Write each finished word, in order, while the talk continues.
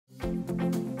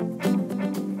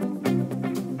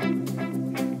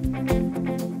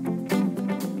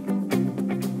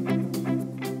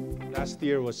last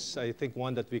year was, I think,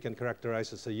 one that we can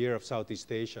characterize as a year of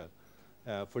Southeast Asia.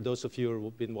 For those of you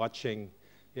who've been watching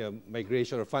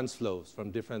migration or funds flows from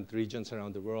different regions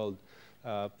around the world,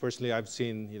 personally, I've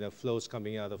seen flows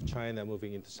coming out of China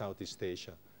moving into Southeast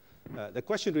Asia. The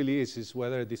question really is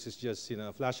whether this is just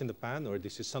a flash in the pan or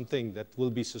this is something that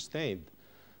will be sustained.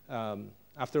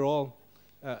 After all,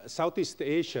 Southeast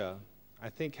Asia, I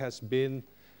think, has been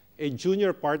a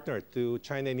junior partner to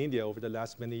China and India over the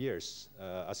last many years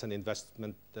as an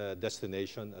investment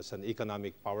destination, as an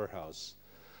economic powerhouse.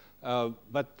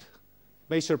 But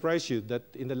may surprise you that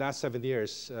in the last 7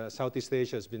 years, Southeast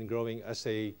Asia has been growing as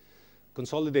a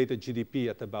consolidated GDP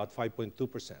at about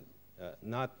 5.2%,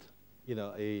 not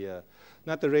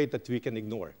a rate that we can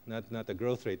ignore, not a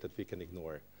growth rate that we can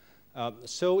ignore.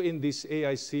 So in this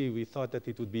AIC, we thought that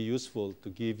it would be useful to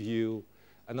give you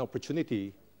an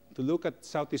opportunity to look at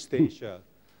Southeast Asia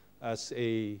as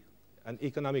an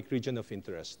economic region of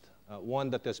interest, one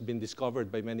that has been discovered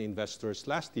by many investors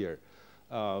last year.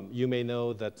 You may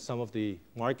know that some of the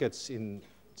markets in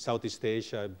Southeast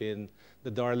Asia have been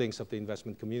the darlings of the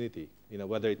investment community.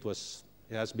 Whether it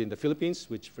has been the Philippines,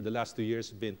 which for the last 2 years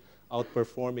has been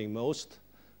outperforming most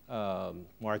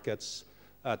markets.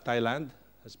 Thailand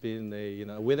has been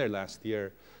a winner last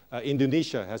year.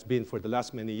 Indonesia has been, for the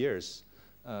last many years,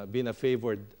 been a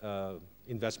favored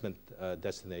investment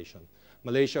destination.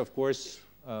 Malaysia, of course,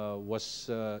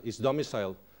 is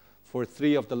domicile for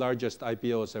 3 of the largest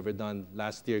IPOs ever done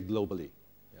last year globally.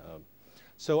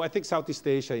 So I think Southeast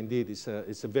Asia, indeed, is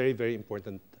a very, very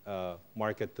important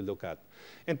market to look at.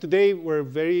 And today, I'm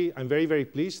very, very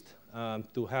pleased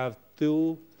to have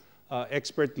 2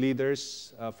 expert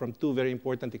leaders from 2 very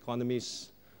important economies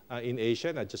in Asia.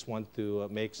 And I just want to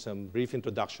make some brief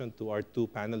introduction to our 2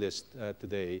 panelists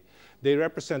today. They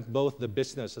represent both the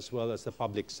business as well as the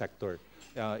public sector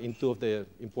in 2 of the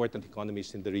important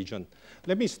economies in the region.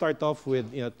 Let me start off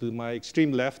with, to my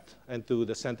extreme left and to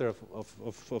the center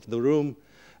of the room.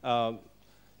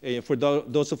 For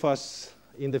those of us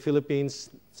in the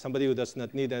Philippines, somebody who does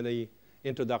not need any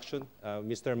introduction,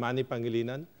 Mr. Manny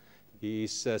Pangilinan. He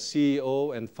is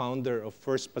CEO and founder of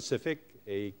First Pacific,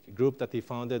 a group that he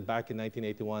founded back in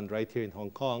 1981 right here in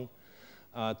Hong Kong.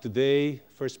 Today,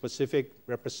 First Pacific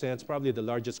represents probably the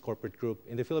largest corporate group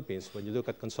in the Philippines. When you look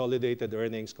at consolidated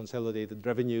earnings, consolidated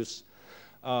revenues,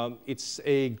 it's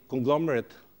a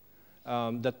conglomerate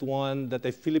that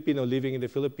a Filipino living in the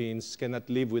Philippines cannot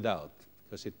live without,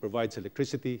 because it provides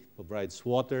electricity, provides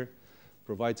water,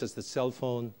 provides us the cell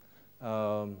phone.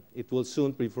 It will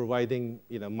soon be providing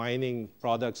mining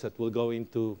products that will go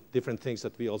into different things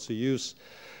that we also use.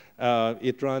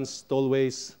 It runs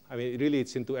tollways. I mean, really,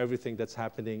 it's into everything that's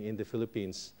happening in the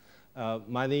Philippines.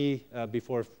 Manny,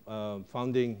 before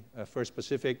founding First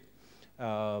Pacific,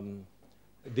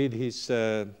 did his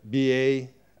BA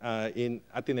in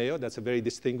Ateneo. That's a very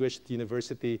distinguished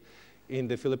university in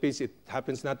the Philippines. It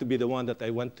happens not to be the one that I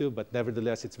went to, but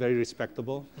nevertheless, it's very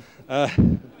respectable.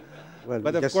 Well,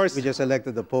 but of course, we just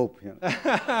elected the Pope.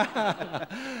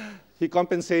 He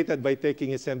compensated by taking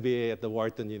his MBA at the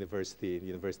Wharton University,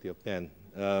 University of Penn.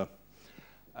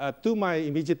 To my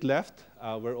immediate left,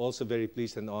 we're also very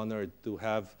pleased and honored to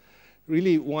have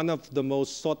really one of the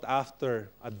most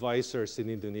sought-after advisors in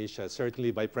Indonesia,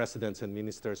 certainly by presidents and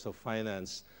ministers of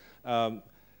finance.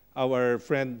 Our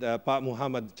friend, Pa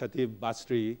Muhammad Chatib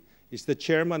Basri, is the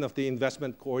chairman of the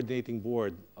Investment Coordinating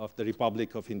Board of the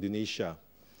Republic of Indonesia.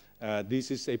 This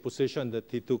is a position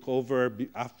that he took over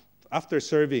after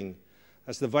serving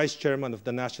as the vice chairman of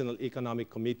the National Economic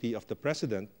Committee of the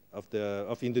President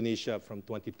of Indonesia from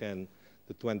 2010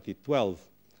 to 2012.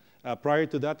 Prior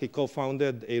to that, he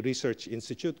co-founded a research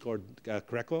institute called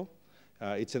CRECO.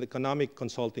 It's an economic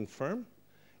consulting firm.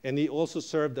 And he also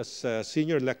served as a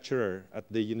senior lecturer at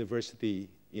the University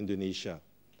Indonesia.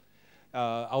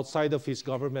 Outside of his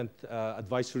government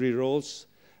advisory roles,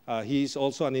 he is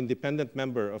also an independent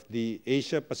member of the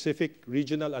Asia-Pacific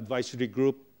Regional Advisory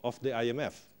Group of the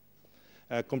IMF,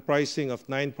 comprising of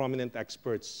 9 prominent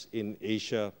experts in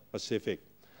Asia-Pacific.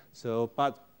 So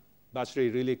Pat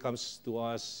Basri really comes to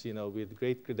us with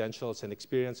great credentials and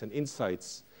experience and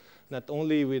insights, not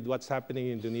only with what's happening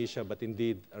in Indonesia, but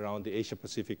indeed around the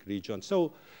Asia-Pacific region.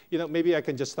 So maybe I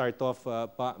can just start off,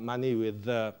 Manny, with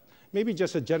maybe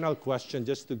just a general question,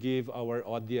 just to give our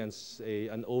audience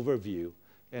an overview.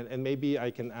 And maybe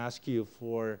I can ask you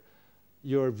for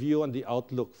your view on the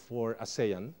outlook for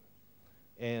ASEAN,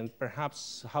 and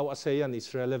perhaps how ASEAN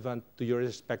is relevant to your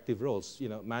respective roles.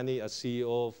 Manny, as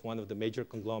CEO of one of the major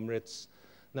conglomerates,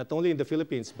 not only in the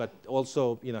Philippines, but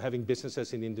also having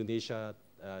businesses in Indonesia,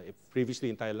 previously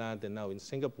in Thailand and now in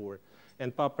Singapore.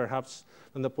 And Pa, perhaps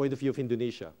from the point of view of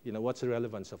Indonesia, what's the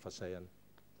relevance of ASEAN?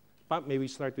 Pa, may we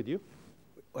start with you?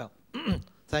 Well,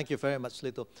 thank you very much,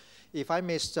 Lito. If I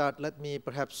may start, let me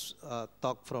perhaps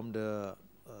talk from the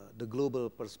global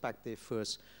perspective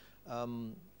first.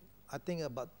 I think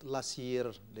about last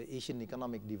year, the Asian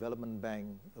Economic Development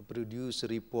Bank produced a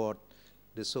report,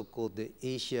 the so-called the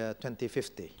Asia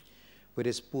 2050, which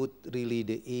has put really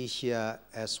the Asia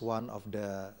as one of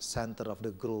the center of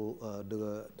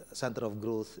the center of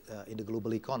growth in the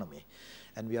global economy.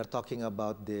 And we are talking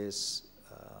about this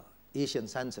Asian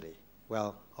century.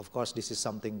 Well, of course, this is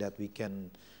something that we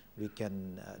can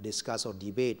discuss or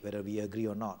debate whether we agree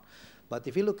or not. But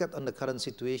if you look at on the current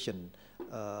situation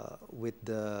with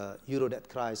the euro debt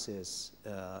crisis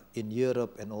in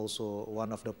Europe, and also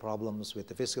one of the problems with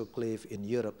the fiscal cliff in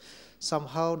Europe,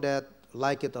 somehow that,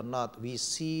 like it or not, we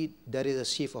see there is a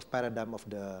shift of paradigm of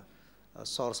the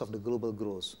source of the global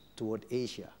growth toward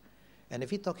Asia. And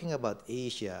if you're talking about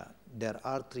Asia, there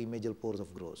are three major poles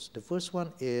of growth. The first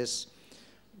one is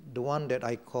the one that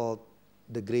I call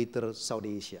the Greater South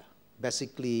Asia,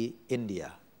 basically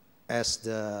India as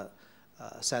the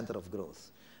center of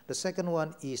growth. The second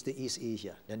one is the East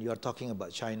Asia. Then you are talking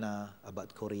about China,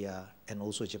 about Korea, and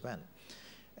also Japan.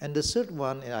 And the third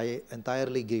one, and I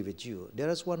entirely agree with you, there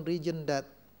is one region that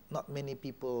not many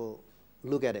people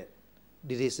look at it.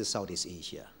 This is the Southeast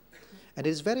Asia. And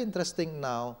it's very interesting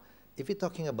now, if you're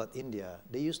talking about India,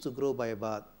 they used to grow by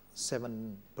about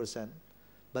 7%,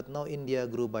 but now India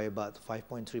grew by about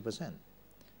 5.3%.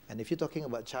 And if you're talking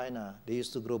about China, they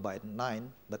used to grow by 9%,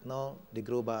 but now they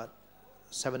grow by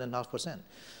 7.5%.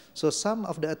 So some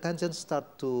of the attention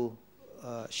start to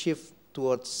shift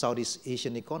towards Southeast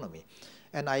Asian economy.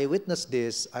 And I witnessed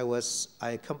this. I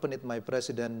accompanied my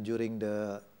president during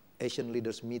the Asian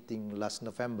leaders meeting last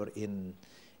November in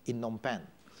Phnom Penh.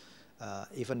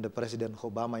 Even the President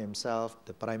Obama himself,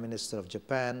 the Prime Minister of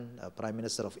Japan, Prime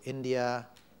Minister of India,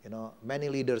 many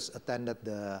leaders attended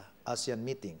the ASEAN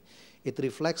meeting. It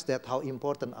reflects that how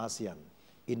important ASEAN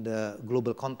in the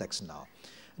global context now.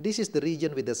 This is the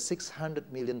region with the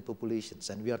 600 million populations,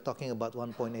 and we are talking about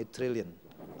 1.8 trillion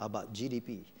about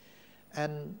GDP.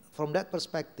 And from that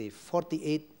perspective,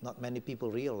 not many people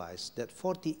realize that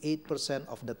 48%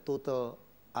 of the total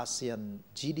ASEAN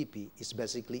GDP is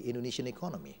basically Indonesian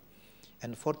economy.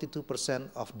 And 42%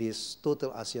 of this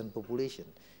total ASEAN population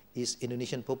is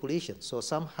Indonesian population. So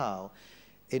somehow,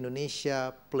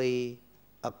 Indonesia play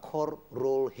a core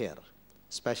role here,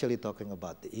 especially talking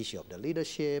about the issue of the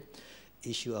leadership,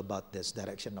 issue about this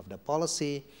direction of the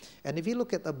policy. And if you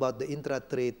look at about the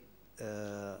intra-trade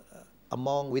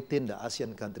within the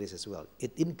ASEAN countries as well,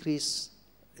 it increased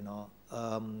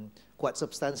quite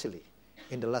substantially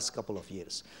in the last couple of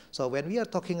years. So when we are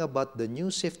talking about the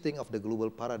new shifting of the global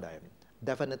paradigm,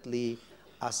 definitely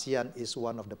ASEAN is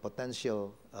one of the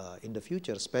potential in the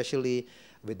future, especially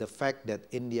with the fact that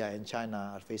India and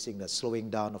China are facing the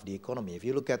slowing down of the economy. If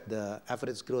you look at the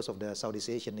average growth of the Southeast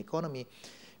Asian economy,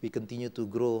 we continue to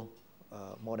grow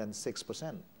more than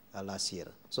 6% last year.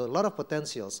 So a lot of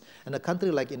potentials. And a country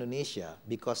like Indonesia,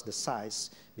 because the size,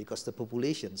 because the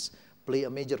populations, play a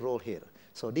major role here.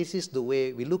 So this is the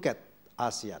way we look at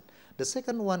ASEAN. The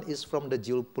second one is from the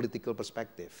geopolitical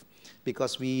perspective,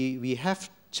 because we have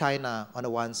China on the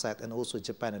one side and also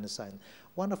Japan on the side.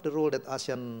 One of the roles that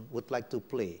ASEAN would like to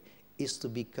play is to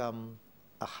become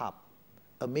a hub,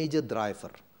 a major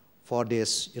driver for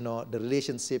this, the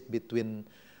relationship between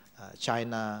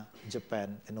China,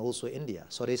 Japan, and also India.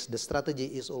 So the strategy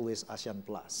is always ASEAN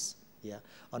Plus. Yeah.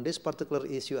 On this particular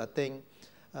issue, I think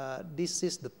this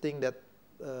is the thing that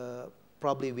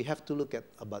probably we have to look at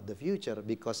about the future,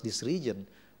 because this region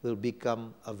will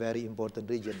become a very important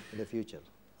region in the future.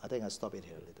 I think I'll stop it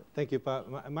here a little. Thank you, Pa.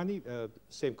 Manny,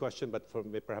 same question, but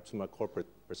perhaps from a corporate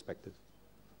perspective.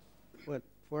 Well,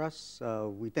 for us,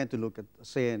 we tend to look at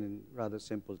ASEAN in rather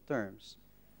simple terms.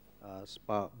 As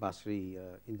Basri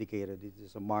indicated, it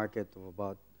is a market of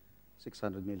about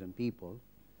 600 million people.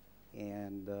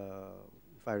 And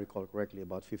if I recall correctly,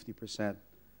 about 50%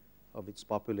 of its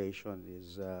population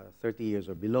is 30 years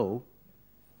or below.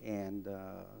 And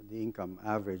the income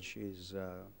average is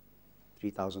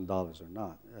 $3,000 or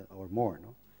not, or more.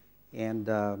 No?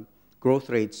 And growth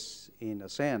rates in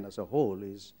ASEAN as a whole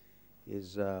is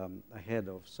ahead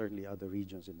of certainly other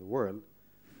regions in the world,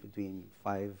 between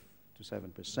 5 to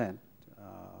 7%.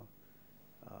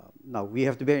 Now, we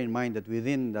have to bear in mind that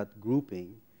within that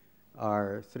grouping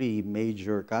are three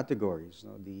major categories.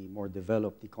 The more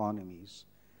developed economies,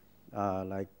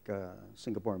 like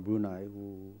Singapore and Brunei,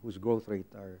 whose growth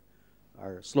rate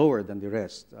are slower than the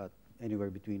rest,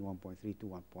 anywhere between 1.3 to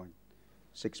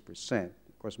 6%.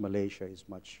 Of course, Malaysia is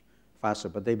much faster,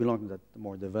 but they belong to that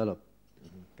more developed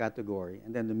category.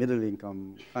 And then the middle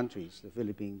income countries, the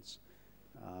Philippines,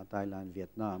 Thailand,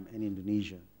 Vietnam, and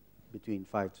Indonesia, between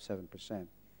 5 to 7%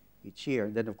 each year.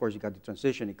 And then, of course, you got the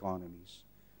transition economies,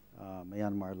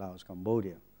 Myanmar, Laos,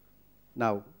 Cambodia.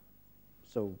 Now,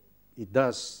 so it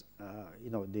does,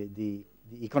 the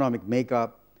economic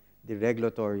makeup, the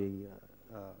regulatory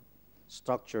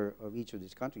structure of each of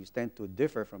these countries tend to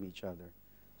differ from each other.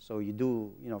 So you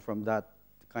do, from that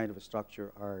kind of a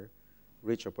structure are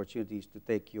rich opportunities to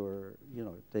take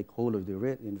take hold of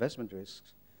the investment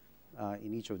risks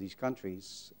in each of these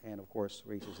countries, and of course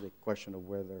raises the question of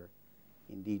whether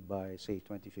indeed by, say,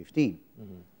 2015,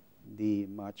 the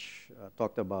much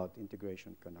talked about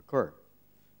integration can occur,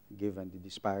 given the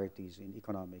disparities in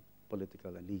economic,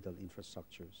 political, and legal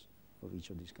infrastructures of each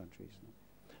of these countries.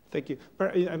 Thank you.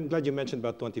 I'm glad you mentioned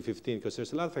about 2015, because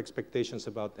there's a lot of expectations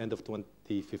about end of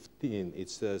 2015.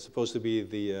 It's supposed to be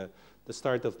the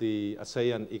start of the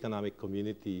ASEAN economic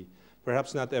community.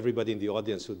 Perhaps not everybody in the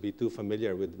audience would be too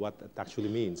familiar with what it actually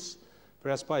means.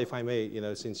 Perhaps, Pa, if I may,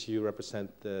 since you represent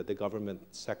the government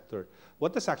sector,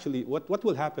 what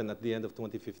will happen at the end of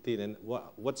 2015, and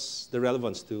what's the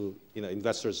relevance to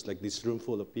investors like this room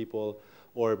full of people,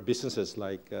 or businesses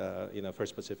like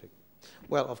First Pacific?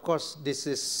 Well, of course, this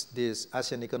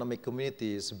ASEAN economic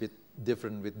community is a bit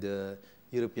different with the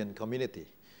European community,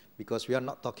 because we are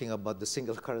not talking about the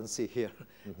single currency here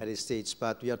at this stage,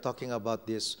 but we are talking about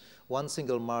this one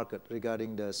single market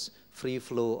regarding this free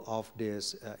flow of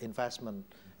this investment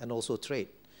and also trade.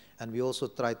 And we also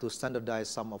try to standardize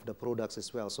some of the products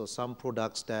as well. So some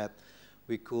products that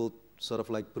we could sort of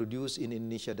like produce in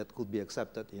Indonesia that could be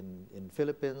accepted in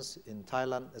Philippines, in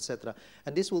Thailand, etc.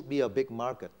 And this will be a big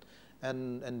market.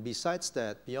 And besides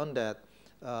that, beyond that,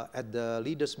 at the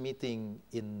leaders' meeting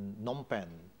in Phnom Penh,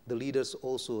 the leaders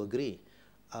also agree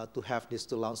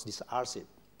to launch this RCEP,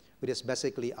 which is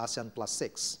basically ASEAN plus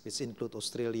 6, which includes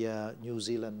Australia, New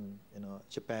Zealand,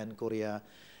 Japan, Korea,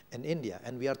 and India.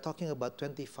 And we are talking about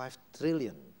 25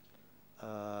 trillion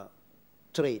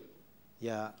trade,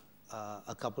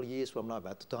 a couple of years from now,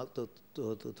 about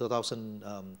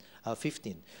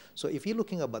 2015. So if you're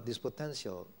looking about this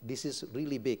potential, this is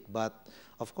really big. But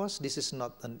of course, this is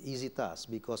not an easy task,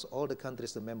 because all the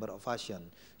countries, the member of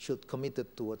ASEAN, should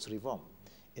commit towards reform,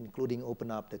 including open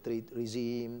up the trade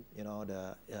regime,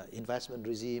 the investment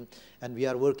regime, and we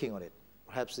are working on it.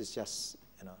 Perhaps it's just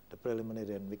the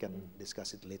preliminary, and we can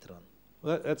discuss it later on.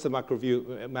 Well, that's a macro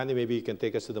view. Manny, maybe you can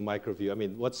take us to the micro view. I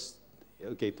mean,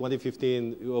 okay,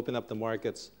 2015, you open up the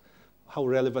markets. How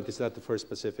relevant is that to First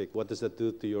Pacific? What does that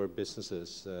do to your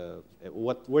businesses?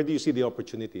 Where do you see the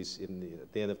opportunities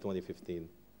at the end of 2015?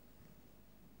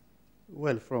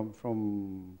 Well,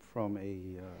 from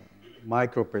a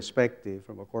micro perspective,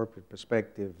 from a corporate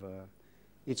perspective,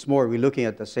 it's more we're looking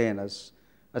at ASEAN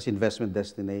as investment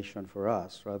destination for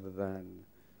us, rather than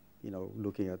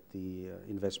looking at the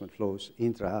investment flows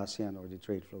intra-ASEAN or the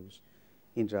trade flows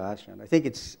intra-ASEAN. I think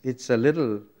it's a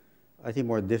little,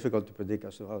 more difficult to predict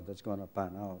as to how that's going to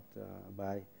pan out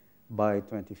by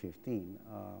 2015.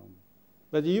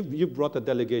 But you brought a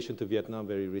delegation to Vietnam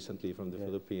very recently from the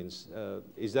Philippines.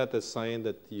 Is that a sign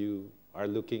that you are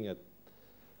looking at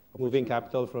moving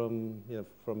capital from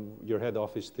your head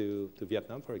office to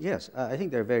Vietnam, for example? Yes, I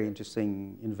think there are very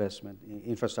interesting investment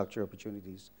infrastructure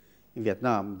opportunities in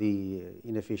Vietnam. The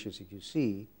inefficiencies we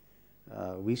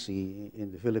see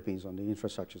in the Philippines on the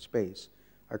infrastructure space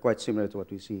are quite similar to what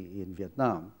we see in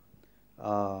Vietnam.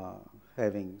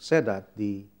 Having said that,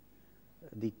 the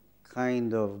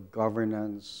kind of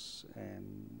governance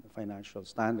and financial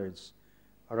standards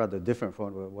are rather different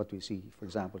from what we see, for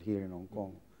example, here in Hong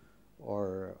Kong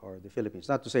or the Philippines.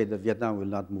 Not to say that Vietnam will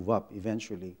not move up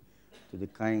eventually to the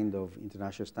kind of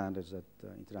international standards that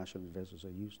international investors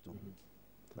are used to.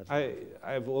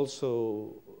 I've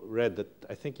also read that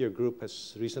I think your group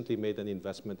has recently made an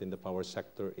investment in the power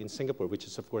sector in Singapore, which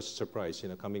is of course a surprise,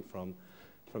 coming from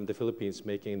the Philippines,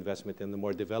 making investment in the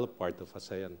more developed part of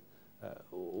ASEAN.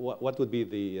 What would be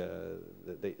the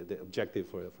objective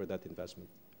for that investment?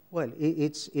 Well,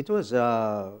 it was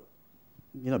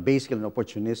basically an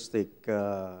opportunistic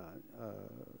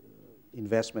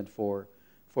investment for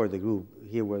the group.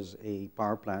 Here was a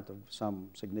power plant of some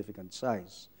significant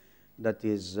size that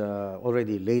is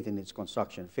already late in its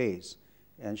construction phase,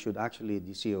 and should actually,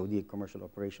 the COD, commercial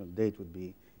operational date, would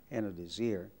be end of this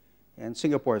year. And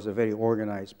Singapore is a very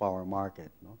organized power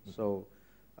market, so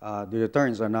the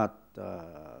returns are not,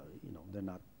 they're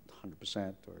not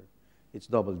 100%, or it's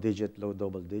double digit, low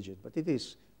double digit, but it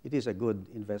is a good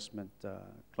investment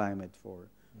climate for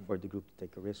the group to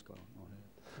take a risk on.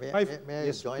 May I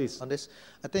yes, join please. on this?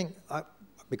 I think,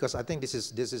 because I think this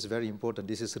is very important.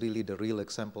 This is really the real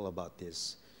example about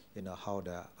this, how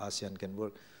the ASEAN can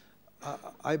work.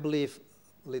 I believe,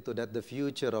 Lito, that the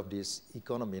future of this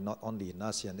economy, not only in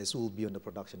ASEAN, this will be on the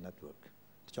production network,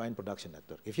 the joint production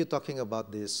network. If you're talking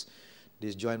about this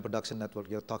joint production network,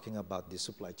 you're talking about the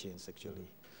supply chains, actually.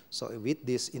 So with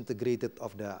this integrated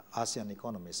of the ASEAN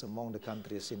economies among the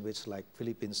countries in which like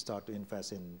Philippines start to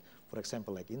invest in, for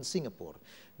example, like in Singapore,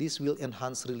 this will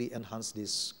really enhance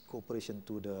this cooperation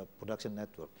to the production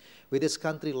network. With this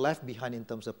country left behind in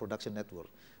terms of production network,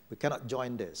 we cannot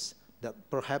join this. That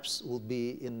perhaps will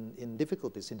be in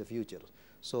difficulties in the future.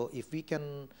 So if we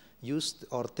can use,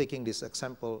 or taking this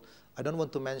example, I don't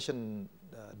want to mention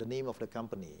the name of the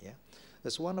company, yeah?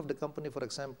 There's one of the company, for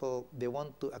example, they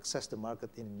want to access the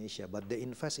market in Indonesia, but they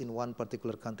invest in one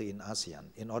particular country in ASEAN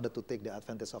in order to take the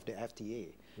advantage of the FTA.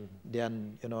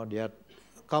 Then, they are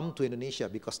come to Indonesia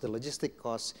because the logistic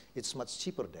cost, it's much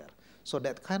cheaper there. So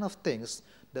that kind of things,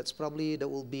 that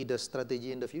will be the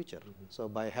strategy in the future. So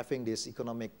by having this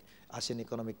ASEAN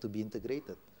economic to be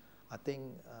integrated, I think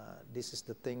this is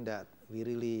the thing that we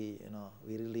really,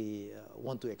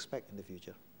 want to expect in the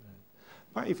future.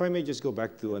 If I may just go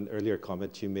back to an earlier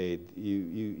comment you made,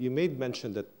 you made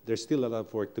mention that there's still a lot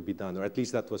of work to be done, or at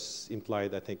least that was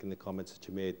implied, I think, in the comments that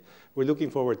you made. We're looking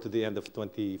forward to the end of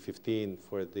 2015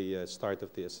 for the start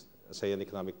of the ASEAN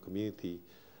Economic Community,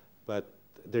 but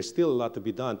there's still a lot to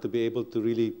be done to be able to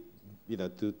really,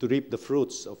 to reap the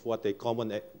fruits of what a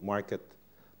common market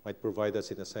might provide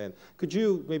us in ASEAN. Could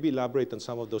you maybe elaborate on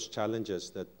some of those challenges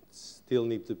that still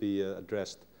need to be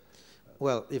addressed?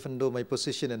 Well, even though my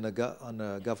position on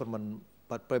the government,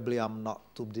 but probably I'm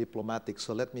not too diplomatic,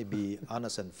 so let me be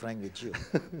honest and frank with you.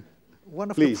 One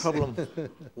of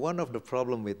the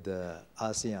problem with the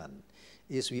ASEAN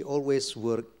is we always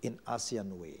work in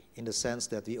ASEAN way, in the sense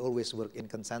that we always work in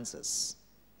consensus.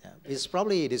 Yeah.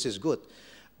 This is good,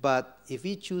 but if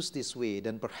we choose this way,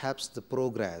 then perhaps the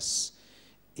progress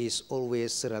is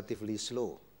always relatively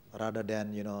slow, rather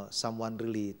than someone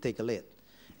really take a lead.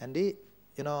 And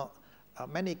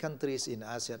many countries in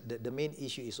ASEAN, the main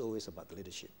issue is always about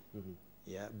leadership.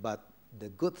 Yeah, but the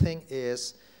good thing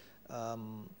is,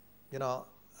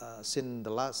 since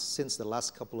the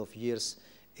last couple of years,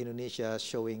 Indonesia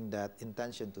showing that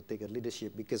intention to take a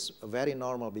leadership, because very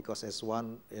normal, because as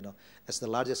the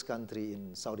largest country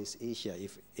in Southeast Asia,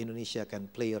 if Indonesia can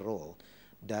play a role,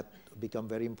 that become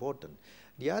very important.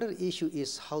 The other issue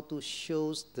is how to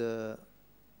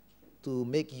to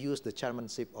make use the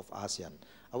chairmanship of ASEAN.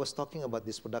 I was talking about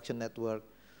this production network,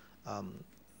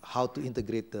 how to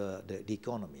integrate the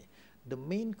economy. The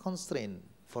main constraint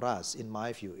for us, in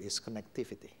my view, is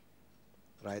connectivity,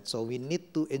 right? So we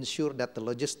need to ensure that the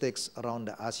logistics around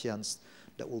the ASEANs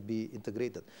that will be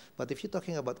integrated. But if you're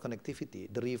talking about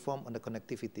connectivity, the reform on the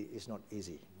connectivity is not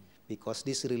easy, because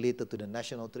this is related to the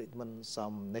national treatment,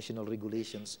 some national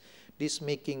regulations.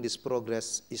 Making this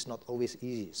progress is not always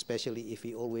easy, especially if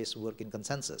we always work in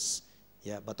consensus.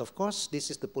 Yeah, but of course,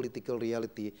 this is the political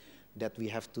reality that we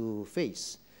have to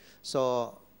face.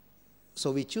 So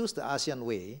we choose the ASEAN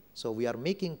way. So we are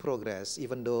making progress,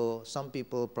 even though some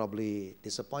people probably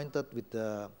disappointed with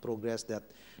the progress that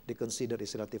they consider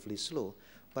is relatively slow.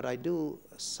 But I do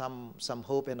some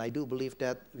hope, and I do believe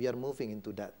that we are moving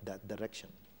into that direction.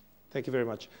 Thank you very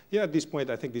much. Yeah, at this point,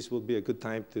 I think this will be a good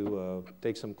time to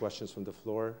take some questions from the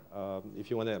floor. If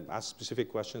you want to ask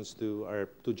specific questions to our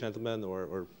two gentlemen,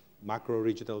 or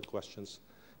macro-regional questions,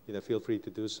 feel free to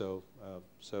do so.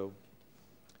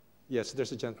 Yes,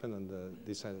 there's a gentleman on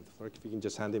this side of the floor. If you can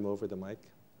just hand him over the mic.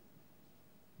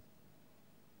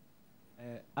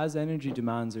 As energy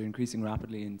demands are increasing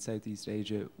rapidly in Southeast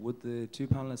Asia, would the two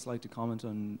panelists like to comment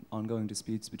on ongoing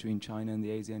disputes between China and the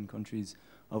ASEAN countries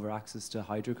over access to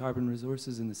hydrocarbon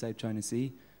resources in the South China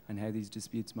Sea, and how these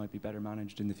disputes might be better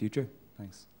managed in the future?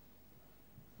 Thanks.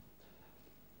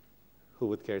 Who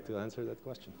would care to answer that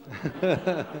question?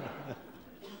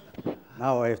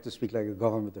 Now I have to speak like a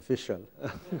government official.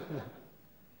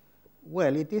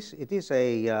 Well, it is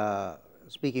a,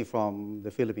 speaking from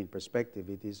the Philippine perspective,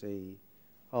 it is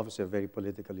obviously a very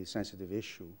politically sensitive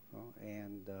issue.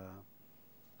 And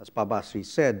as Pa Basri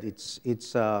said,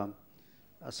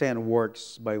 ASEAN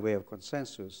works by way of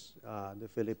consensus. The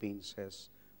Philippines has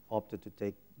opted to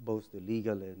take both the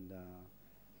legal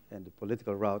and the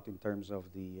political route in terms of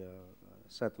the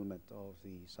settlement of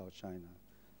the South China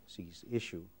Seas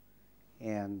issue.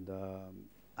 And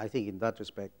I think in that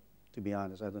respect, to be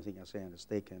honest, I don't think ASEAN has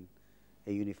taken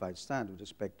a unified stand with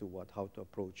respect to how to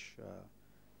approach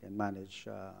and manage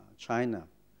China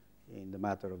in the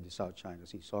matter of the South China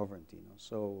Sea sovereignty.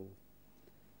 So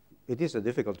it is a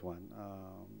difficult one,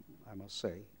 I must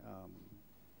say.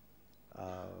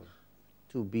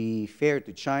 To be fair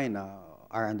to China,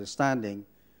 our understanding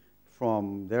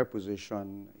from their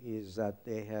position is that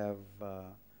they have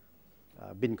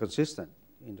been consistent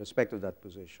in respect of that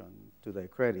position to their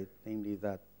credit, namely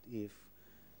that if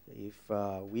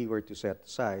we were to set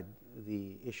aside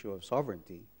the issue of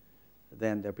sovereignty,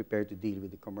 then they're prepared to deal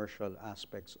with the commercial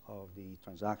aspects of the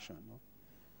transaction.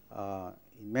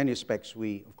 In many respects,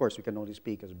 of course, we can only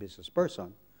speak as a business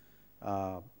person.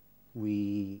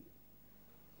 We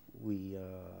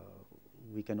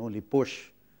can only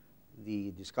push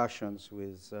the discussions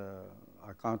with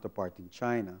our counterpart in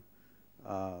China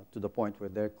to the point where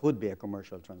there could be a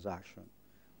commercial transaction.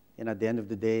 And at the end of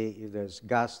the day, if there's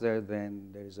gas there,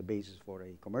 then there is a basis for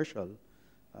a commercial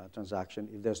transaction.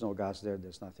 If there's no gas there,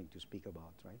 there's nothing to speak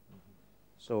about, right? Mm-hmm.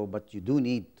 So, but you do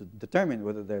need to determine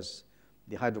whether there's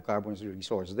the hydrocarbons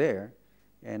resource there,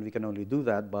 and we can only do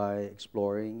that by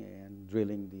exploring and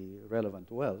drilling the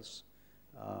relevant wells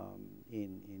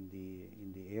in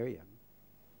the area.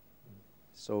 Mm-hmm.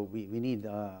 So we need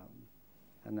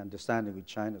an understanding with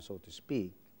China, so to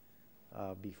speak,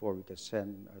 before we can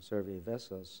send our survey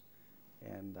vessels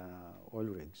and oil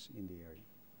rigs in the area.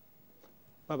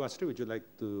 Basri, would you like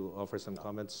to offer some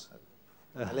comments?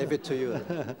 I leave it to you.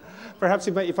 Perhaps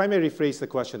if I may rephrase the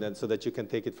question then so that you can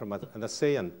take it from an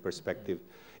ASEAN perspective.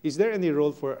 Is there any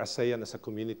role for ASEAN as a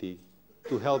community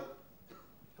to help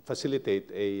facilitate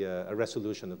a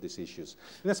resolution of these issues?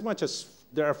 In as much as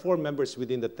there are 4 members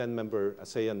within the 10-member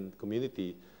ASEAN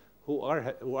community who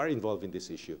are involved in this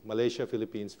issue: Malaysia,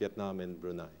 Philippines, Vietnam, and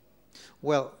Brunei.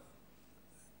 Well,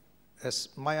 as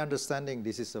my understanding,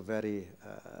 this is a very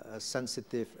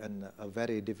sensitive and a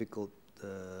very difficult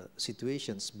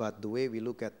situations, but the way we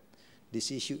look at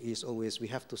this issue is always we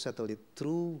have to settle it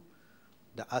through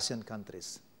the ASEAN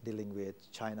countries dealing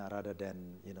with China rather than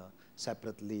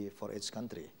separately for each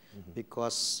country. Mm-hmm.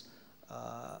 Because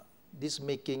this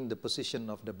making the position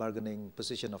of the bargaining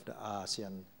position of the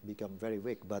ASEAN become very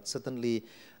weak, but certainly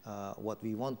what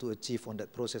we want to achieve on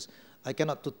that process, I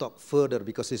cannot to talk further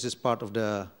because this is part of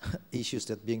the issues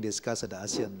that being discussed at the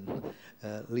ASEAN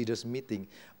leaders meeting,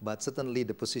 but certainly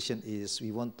the position is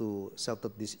we want to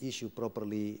settle this issue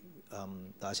properly.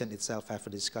 The ASEAN itself have a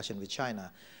discussion with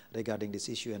China regarding this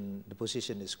issue, and the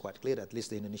position is quite clear, at least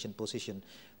the Indonesian position.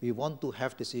 We want to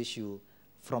have this issue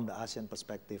from the ASEAN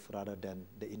perspective rather than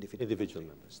the individual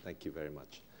members. Thank you very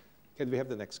much. Can we have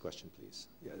the next question, please?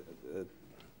 Yeah,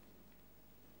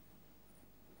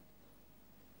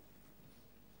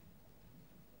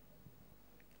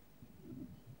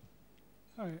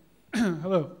 Hi.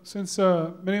 Hello. Since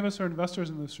many of us are investors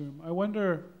in this room, I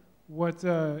wonder what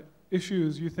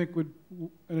issues you think an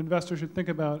investor should think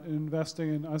about in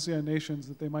investing in ASEAN nations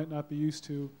that they might not be used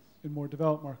to in more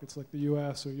developed markets like the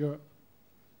US or Europe.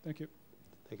 Thank you.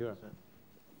 Thank you.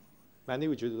 Manny,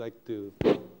 would you like to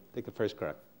take the first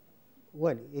crack?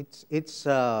 Well, it's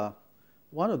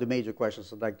one of the major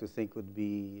questions I'd like to think would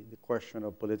be the question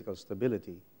of political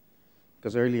stability.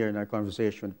 Because earlier in our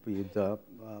conversation with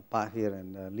Pahir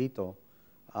and Lito,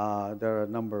 there are a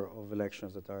number of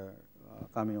elections that are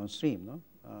coming on stream, no?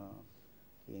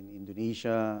 In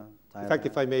Indonesia, Thailand. In fact,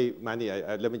 if I may, Manny,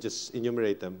 let me just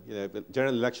enumerate them.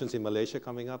 General elections in Malaysia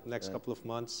coming up next couple of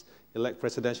months,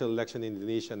 presidential election in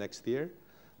Indonesia next year.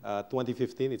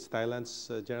 2015, it's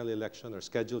Thailand's general election or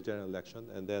scheduled general election,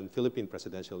 and then Philippine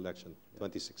presidential election,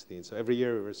 2016. So every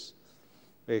year we're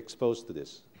exposed to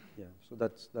this. Yeah, so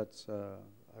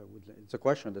it's a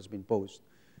question that's been posed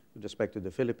with respect to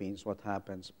the Philippines, what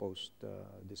happens post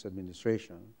this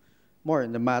administration. More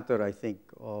in the matter, I think,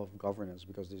 of governance,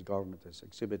 because this government has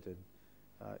exhibited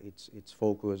its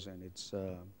focus and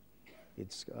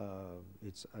its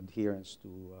adherence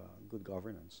to good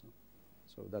governance.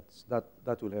 So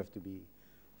that will have to be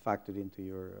factored into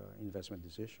your investment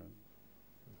decision.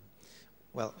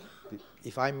 Well,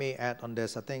 if I may add on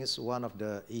this, I think it's one of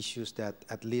the issues that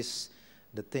at least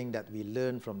the thing that we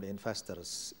learn from the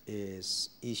investors is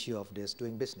issue of this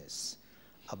doing business,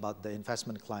 about the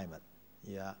investment climate.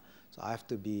 Yeah. So I have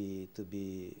to be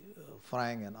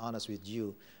frank and honest with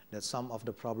you that some of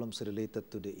the problems related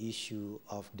to the issue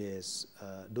of this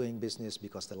doing business,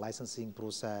 because the licensing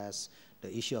process,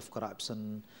 the issue of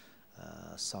corruption,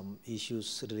 some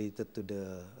issues related to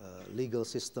the legal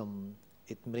system,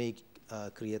 it may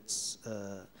creates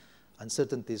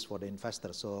uncertainties for the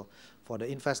investor. So for the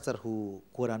investor who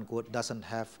quote unquote doesn't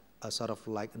have a sort of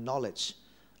like knowledge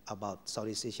about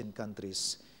Southeast Asian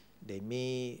countries, they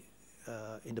may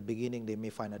in the beginning they may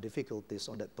find difficulties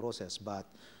on that process, but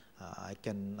I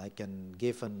can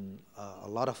give a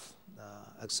lot of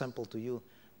example to you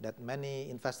that many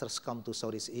investors come to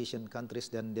Southeast Asian countries,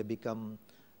 then they become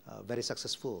very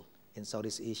successful in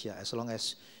Southeast Asia, as long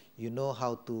as you know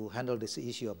how to handle this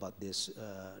issue about this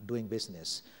doing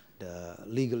business, the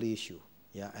legal issue,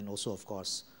 yeah, and also, of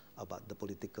course, about the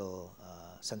political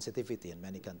sensitivity in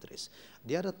many countries.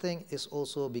 The other thing is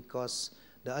also because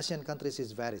the ASEAN countries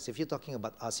is varies. If you're talking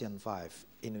about ASEAN 5,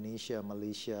 Indonesia,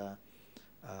 Malaysia,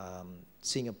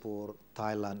 Singapore,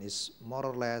 Thailand is more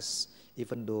or less,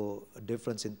 even though a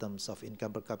difference in terms of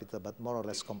income per capita, but more or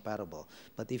less comparable.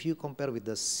 But if you compare with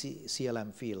the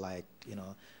CLMV, like, you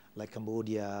know, like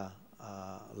Cambodia,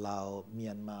 Laos,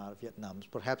 Myanmar, Vietnam,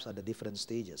 perhaps at the different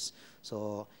stages.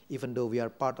 So even though we are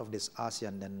part of this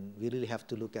ASEAN, then we really have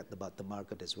to look at about the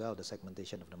market as well, the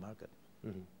segmentation of the market.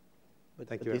 Mm-hmm. But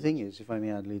the thing is, if I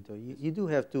may add, Lito, you do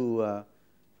have to,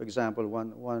 for example,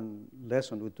 one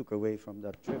lesson we took away from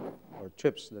that trip, or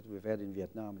trips that we've had in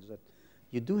Vietnam, is that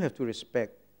you do have to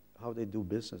respect how they do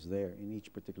business there in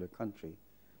each particular country.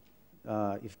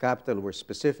 If capital were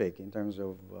specific in terms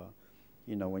of,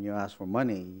 you know, when you ask for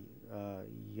money,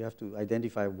 you have to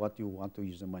identify what you want to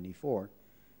use the money for.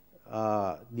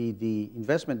 The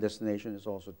investment destination is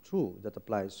also true. That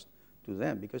applies to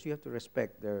them, because you have to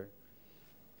respect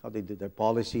how they do their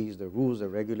policies, their rules, their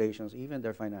regulations, even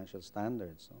their financial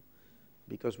standards. So,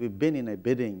 because we've been in a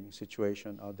bidding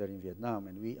situation out there in Vietnam,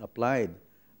 and we applied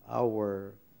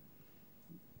our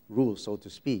rules, so to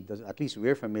speak. At least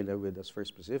we're familiar with as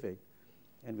First Pacific,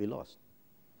 and we lost.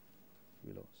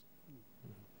 We lost.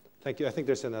 Thank you. I think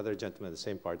there's another gentleman in the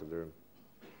same part of the room.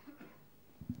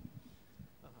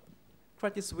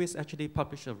 Credit Suisse actually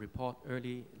published a report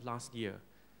early last year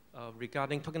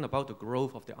regarding talking about the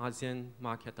growth of the ASEAN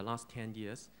market the last 10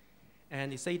 years.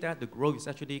 And they say that the growth is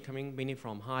actually coming mainly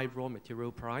from high raw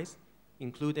material price,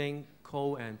 including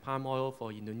coal and palm oil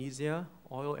for Indonesia,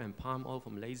 oil and palm oil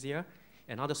for Malaysia,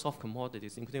 and other soft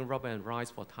commodities, including rubber and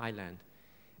rice for Thailand.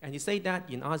 And he said that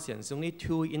in ASEAN, it's only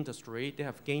two industries that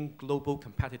have gained global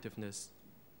competitiveness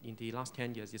in the last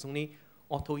 10 years. It's only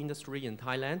auto industry in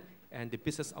Thailand and the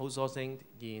business outsourcing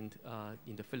in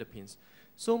the Philippines.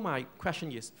 So my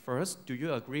question is, first, do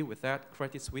you agree with that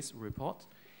Credit Suisse report?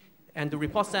 And the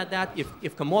report said that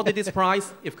if commodities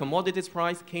price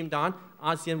came down,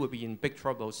 ASEAN would be in big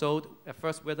trouble. So at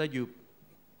first, whether you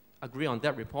agree on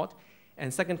that report.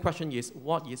 And second question is,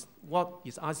 what is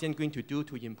ASEAN going to do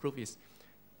to improve its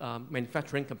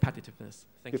manufacturing competitiveness?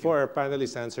 Thank Before you. our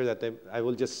panelists answer that, I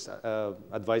will just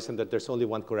advise them that there's only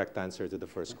one correct answer to the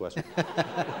first question.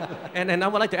 and I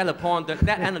would like to add a point that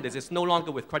that analyst is no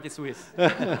longer with Credit Suisse.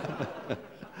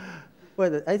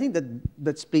 Well, I think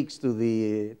that speaks to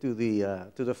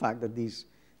the fact that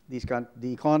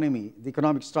the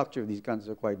economic structure of these countries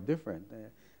are quite different.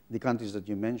 The countries that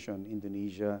you mentioned,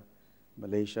 Indonesia,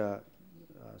 Malaysia,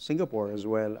 Singapore as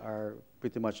well, are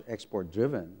pretty much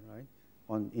export-driven, right?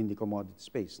 In the commodity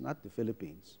space, not the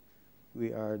Philippines.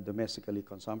 We are domestically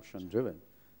consumption-driven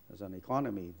as an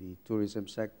economy. The tourism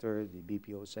sector, the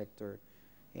BPO sector,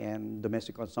 and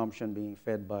domestic consumption being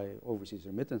fed by overseas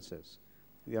remittances.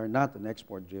 We are not an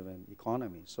export-driven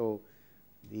economy. So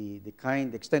the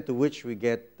extent to which we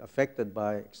get affected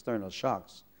by external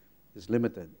shocks is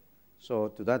limited. So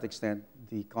to that extent,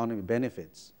 the economy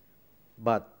benefits.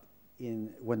 But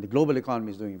when the global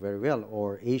economy is doing very well,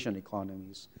 or Asian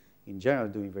economies in general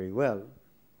doing very well,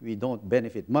 we don't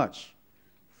benefit much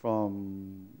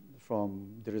from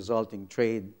the resulting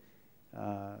trade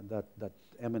that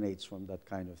emanates from that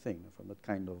kind of thing, from that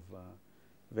kind of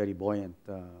very buoyant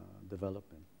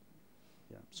development.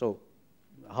 Yeah. So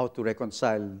how to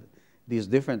reconcile these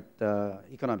different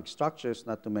economic structures,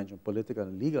 not to mention political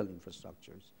and legal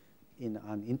infrastructures, in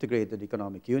an integrated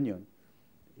economic union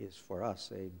is for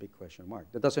us a big question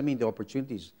mark. That doesn't mean the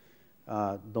opportunities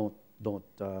don't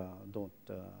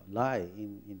lie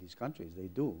in these countries. They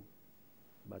do.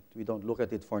 But we don't look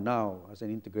at it for now as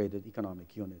an integrated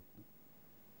economic unit.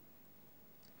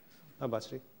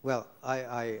 Basri? Well,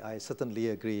 I certainly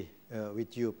agree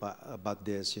with you about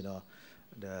this, you know,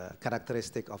 the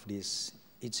characteristic of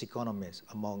each economies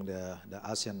among the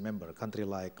ASEAN member country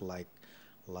like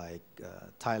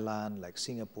Thailand, like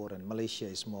Singapore and Malaysia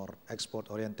is more export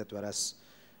oriented, whereas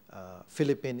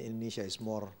Philippines, Indonesia is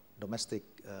more domestic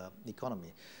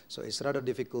economy. So it's rather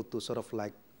difficult to sort of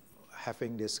like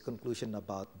having this conclusion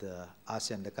about the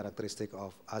ASEAN, the characteristic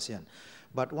of ASEAN.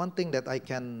 But one thing that I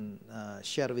can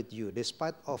share with you,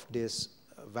 despite of this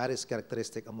various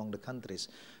characteristics among the countries,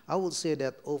 I would say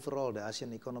that overall the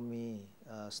ASEAN economy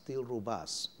still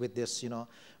robust with this, you know,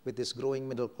 with this growing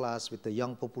middle class, with the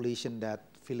young population that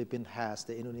Philippines has,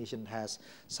 the Indonesian has.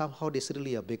 Somehow this is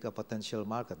really a bigger potential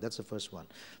market. That's the first one.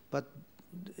 But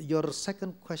your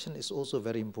second question is also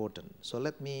very important. So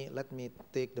let me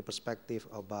take the perspective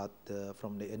about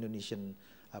from the Indonesian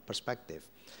perspective.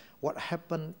 What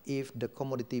happened if the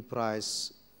commodity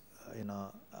price,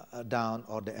 down,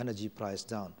 or the energy price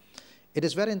down? It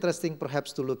is very interesting,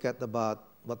 perhaps, to look at about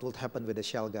what would happen with the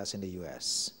shale gas in the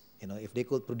U.S. If they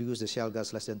could produce the shale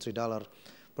gas less than $3,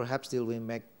 perhaps they will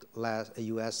make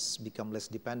U.S. become less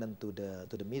dependent to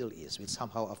the Middle East, which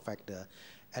somehow affect the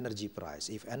energy price.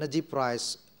 If energy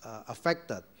price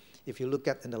affected, if you look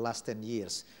at in the last 10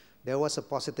 years, there was a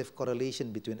positive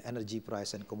correlation between energy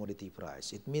price and commodity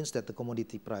price. It means that the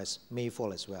commodity price may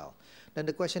fall as well. Then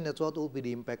the question is, what will be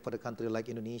the impact for a country like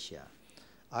Indonesia?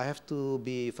 I have to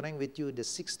be frank with you, the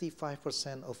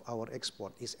 65% of our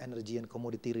export is energy and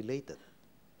commodity related.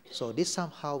 So this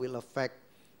somehow will affect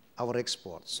our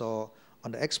export. So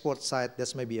on the export side,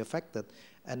 this may be affected,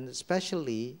 and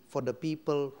especially for the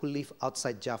people who live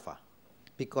outside Java.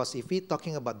 Because if we're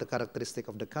talking about the characteristic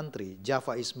of the country,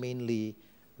 Java is mainly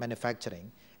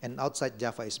manufacturing, and outside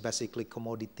Java is basically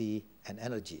commodity and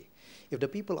energy. If the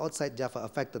people outside Java are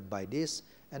affected by this,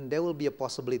 and there will be a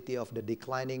possibility of the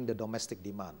declining the domestic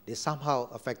demand. They're somehow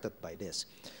affected by this.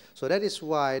 So that is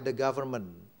why the government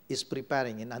is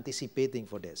preparing and anticipating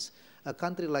for this. A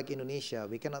country like Indonesia,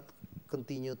 we cannot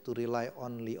continue to rely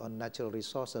only on natural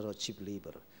resources or cheap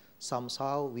labor.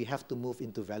 Somehow we have to move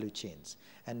into value chains.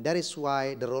 And that is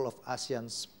why the role of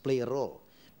ASEAN play a role.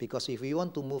 Because if we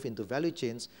want to move into value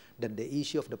chains, then the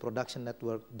issue of the production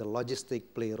network, the logistic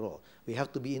play a role. We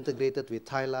have to be integrated with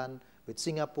Thailand, with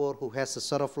Singapore, who has a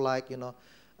sort of like,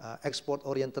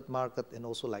 export-oriented market, and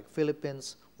also like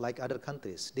Philippines, like other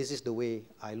countries. This is the way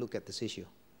I look at this issue.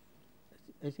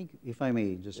 I think, if I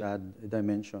may just add a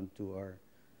dimension to our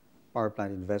power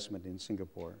plant investment in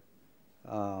Singapore,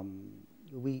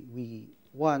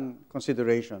 one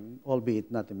consideration,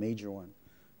 albeit not a major one,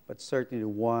 but certainly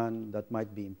one that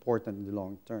might be important in the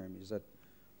long term, is that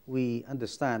we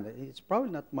understand, it's probably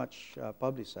not much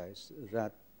publicized,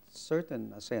 that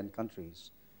certain ASEAN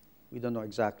countries, we don't know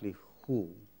exactly who,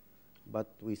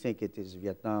 but we think it is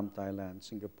Vietnam, Thailand,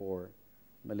 Singapore,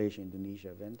 Malaysia, Indonesia,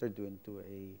 have entered into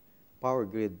a power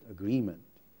grid agreement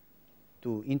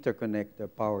to interconnect their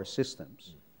power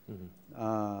systems.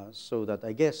 So that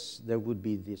I guess there would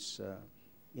be this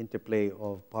interplay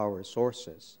of power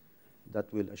sources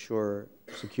that will assure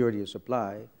security of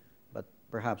supply, but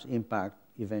perhaps impact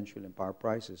eventually power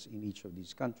prices in each of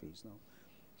these countries. No?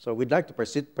 So we'd like to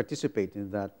participate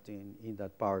in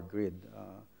that power grid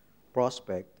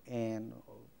prospect, and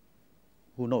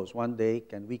who knows, one day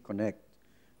can we connect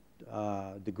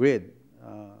the grid,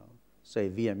 say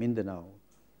via Mindanao,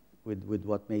 with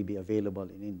what may be available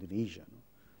in Indonesia.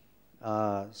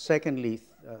 No? Secondly,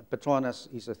 Petronas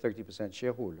is a 30%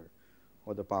 shareholder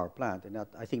of the power plant, and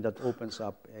I think that opens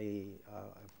up a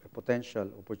potential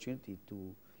opportunity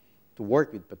to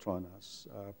work with Petronas,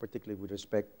 particularly with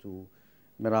respect to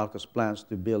Meralco's plans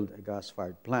to build a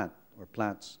gas-fired plant or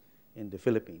plants in the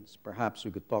Philippines. Perhaps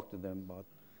we could talk to them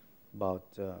about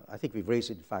I think we've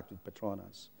raised it, in fact, with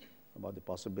Petronas, about the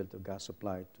possibility of gas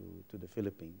supply to the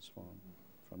Philippines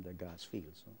from their gas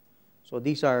fields. So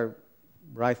these are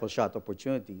rifle shot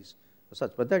opportunities as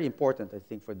such, but very important, I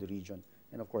think, for the region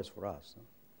and, of course, for us.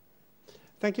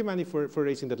 Thank you, Manny, for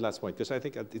raising that last point, because I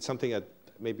think it's something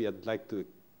maybe I'd like to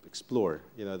explore.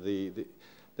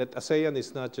 That ASEAN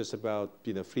is not just about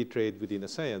free trade within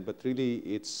ASEAN, but really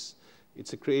it's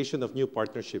a creation of new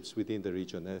partnerships within the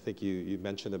region. And I think you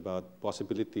mentioned about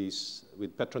possibilities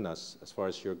with Petronas as far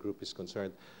as your group is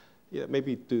concerned. Yeah,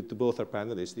 maybe to both our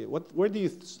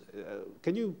panelists,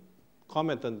 can you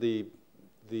comment on the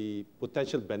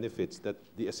potential benefits that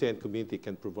the ASEAN community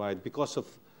can provide because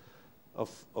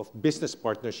of business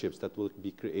partnerships that will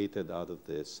be created out of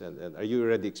this? And are you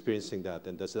already experiencing that?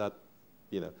 And does that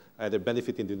either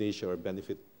benefit Indonesia or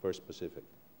benefit First Pacific?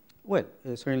 Well,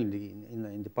 certainly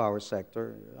in the power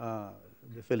sector,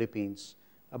 the Philippines,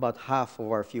 about half of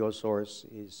our fuel source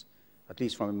is, at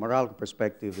least from a Meralco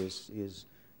perspective, is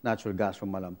natural gas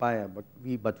from Malampaya.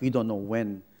 But we don't know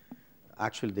when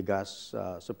actually the gas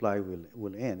supply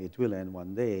will end. It will end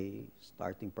one day,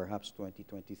 starting perhaps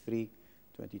 2023,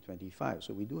 2025.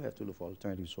 So we do have to look for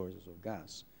alternative sources of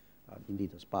gas.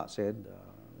 Indeed, as Pa said,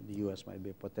 the U.S. might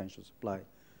be a potential supply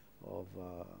of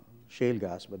shale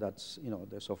gas, but that's,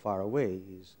 they're so far away.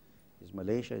 Is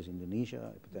Malaysia, is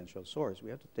Indonesia a potential source? We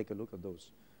have to take a look at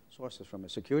those sources from a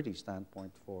security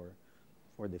standpoint for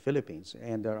the Philippines.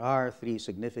 And there are 3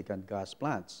 significant gas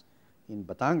plants in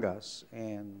Batangas,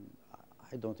 and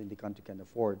I don't think the country can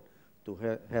afford to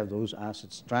have those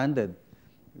assets stranded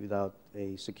without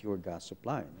a secure gas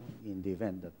supply in the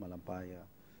event that Malampaya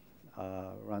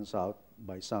runs out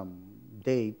by some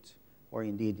date, or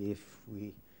indeed if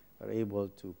we are able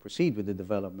to proceed with the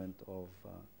development of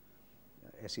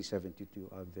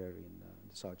SE-72 out there in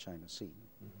the South China Sea.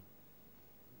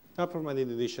 Now, from an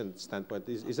Indonesian standpoint,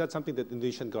 is that something that the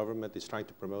Indonesian government is trying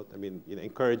to promote? I mean,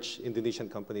 encourage Indonesian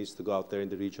companies to go out there in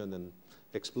the region and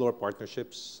explore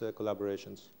partnerships,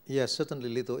 collaborations? Yes, certainly,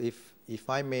 Lito. If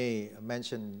I may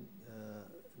mention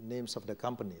names of the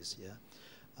companies, yeah,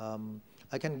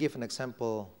 I can give an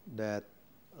example that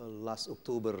last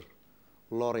October,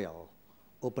 L'Oreal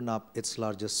opened up its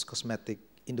largest cosmetic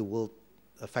in the world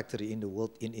factory in the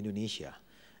world in Indonesia,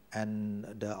 and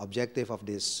the objective of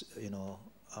this,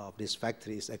 of this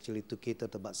factory is actually to cater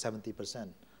to about 70%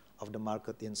 of the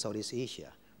market in Southeast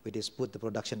Asia, which is put the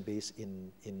production base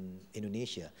in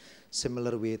Indonesia.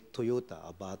 Similar with Toyota,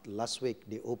 about last week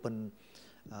they opened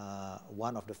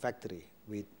one of the factory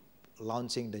with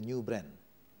launching the new brand,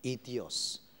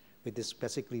 Etios, which is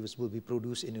basically will be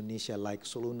produced in Indonesia, like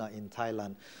Soluna in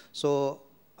Thailand. So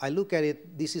I look at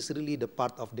it, this is really the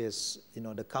part of this,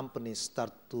 the companies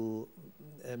start to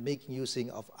make using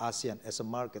of ASEAN as a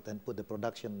market and put the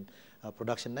production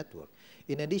network.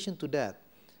 In addition to that,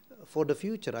 for the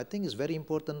future, I think it's very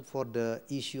important for the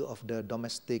issue of the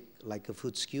domestic, like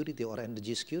food security or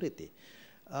energy security.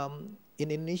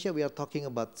 In Indonesia, we are talking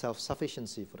about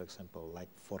self-sufficiency, for example, like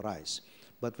for rice.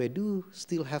 But we do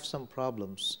still have some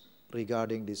problems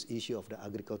regarding this issue of the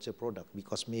agriculture product,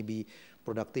 because maybe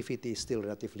productivity is still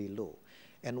relatively low.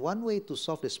 And one way to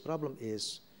solve this problem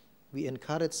is we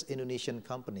encourage Indonesian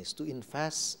companies to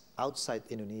invest outside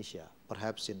Indonesia,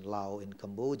 perhaps in Laos, in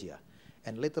Cambodia.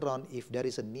 And later on, if there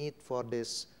is a need for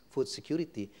this food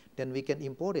security, then we can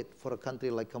import it for a country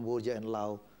like Cambodia and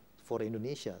Laos for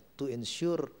Indonesia to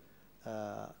ensure,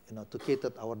 to cater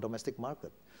to our domestic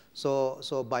market.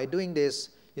 So by doing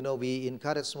this, we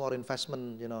encourage more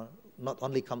investment, not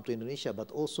only come to Indonesia, but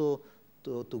also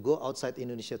to go outside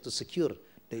Indonesia to secure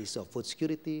the issue of food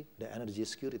security, the energy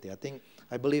security.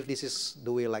 I believe this is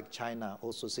the way like China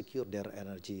also secure their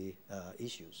energy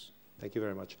issues. Thank you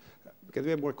very much. Can we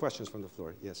have more questions from the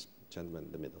floor? Yes, gentleman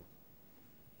in the middle.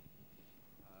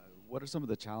 What are some of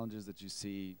the challenges that you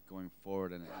see going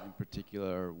forward, and in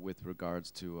particular with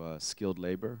regards to skilled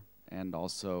labor, and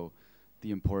also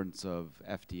the importance of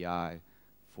FDI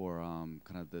for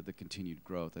kind of the continued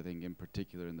growth? I think in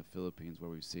particular in the Philippines, where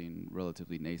we've seen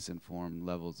relatively nascent form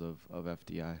levels of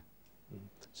FDI.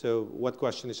 So what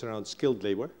question is around skilled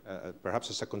labor, perhaps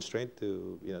as a constraint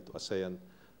to, to ASEAN,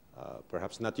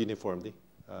 perhaps not uniformly?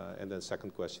 And then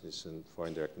second question is in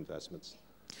foreign direct investments.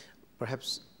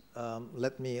 Perhaps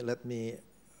let me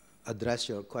address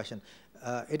your question.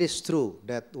 It is true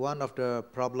that one of the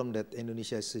problems that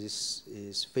Indonesia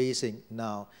is facing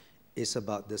now is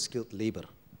about the skilled labor.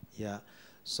 Yeah.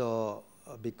 So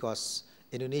because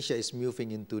Indonesia is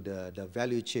moving into the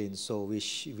value chain, so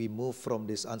we move from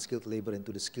this unskilled labor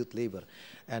into the skilled labor,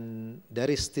 and there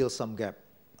is still some gap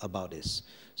about this.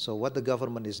 So what the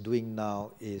government is doing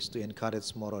now is to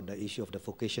encourage more on the issue of the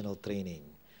vocational training,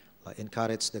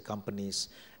 encourage the companies.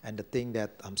 And the thing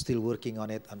that I'm still working on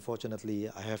it, unfortunately,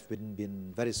 I have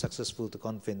been very successful to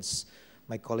convince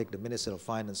my colleague, the Minister of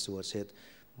Finance, towards it.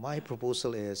 My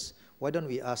proposal is, why don't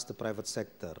we ask the private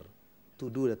sector to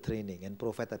do the training and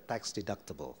provide a tax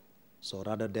deductible? So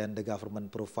rather than the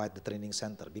government provide the training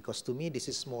center, because to me this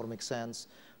is more makes sense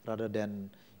rather than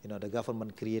the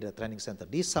government create a training center.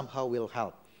 This somehow will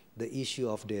help the issue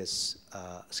of this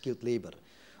skilled labor.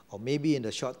 Or maybe in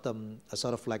the short term,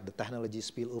 sort of like the technology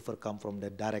spillover come from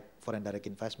the foreign direct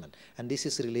investment. And this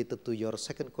is related to your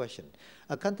second question.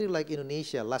 A country like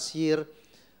Indonesia, last year,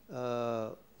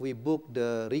 we booked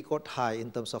the record high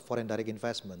in terms of foreign direct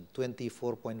investment,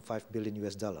 $24.5 billion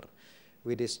US,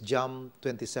 which is jumped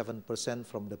 27%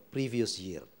 from the previous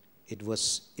year. It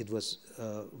was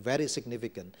very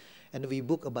significant. And we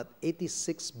booked about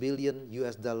 $86 billion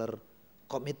US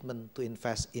commitment to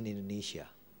invest in Indonesia.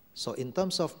 So in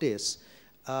terms of this,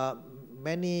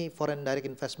 many foreign direct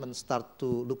investments start to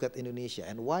look at Indonesia,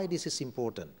 and why this is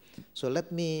important. So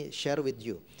let me share with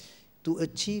you. To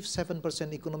achieve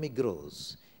 7% economic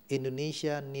growth,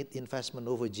 Indonesia needs investment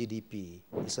over GDP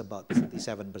is about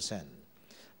 37%.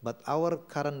 But our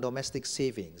current domestic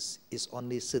savings is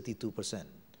only 32%.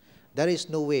 There is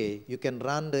no way you can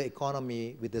run the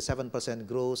economy with the 7%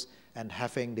 growth and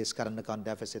having this current account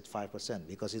deficit 5%,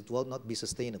 because it will not be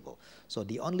sustainable. So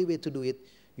the only way to do it,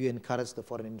 you encourage the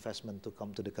foreign investment to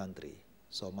come to the country.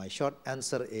 So my short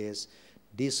answer is,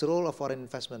 this role of foreign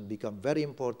investment become very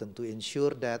important to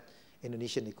ensure that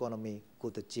Indonesian economy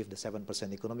could achieve the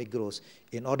 7% economic growth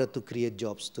in order to create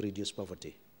jobs to reduce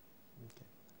poverty. Okay.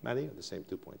 Manny, the same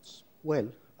 2 points. Well,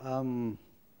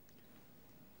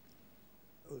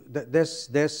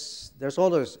 there's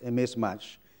always a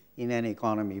mismatch in any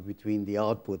economy between the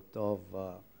output of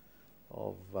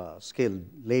skilled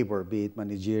labor, be it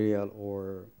managerial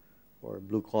or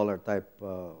blue-collar type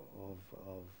of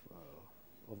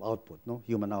output, no,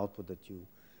 human output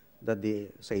that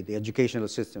the educational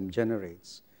system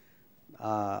generates.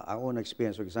 Our own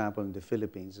experience, for example, in the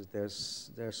Philippines, is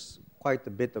there's quite a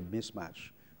bit of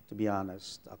mismatch, to be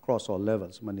honest, across all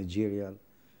levels, managerial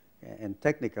and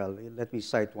technical. Let me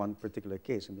cite one particular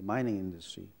case. In the mining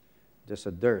industry, there's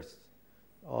a dearth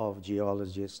of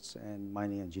geologists and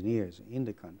mining engineers in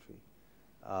the country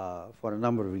for a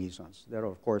number of reasons. There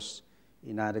are, of course,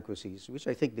 inadequacies, which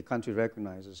I think the country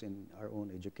recognizes in our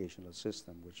own educational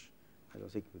system, which I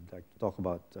don't think we'd like to talk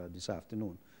about this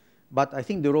afternoon. But I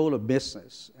think the role of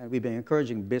business, and we've been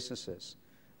encouraging businesses,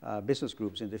 business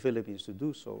groups in the Philippines to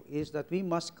do so, is that we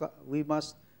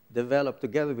must develop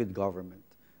together with government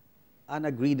an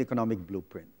agreed economic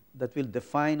blueprint that will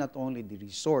define not only the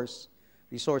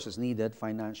resources needed,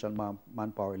 financial,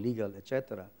 manpower, legal,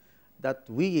 etc., that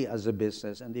we as a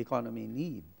business and the economy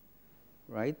need,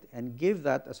 right? And give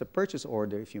that as a purchase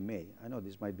order, if you may. I know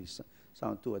this might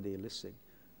sound too idealistic,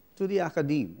 to the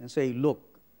academe and say,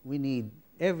 look, we need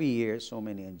every year so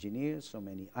many engineers, so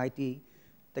many IT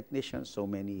technicians, so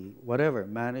many whatever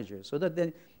managers, so that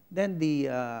then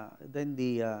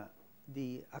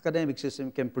the academic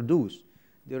system can produce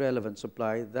the relevant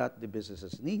supply that the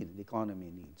businesses need, the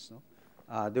economy needs. No?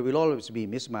 There will always be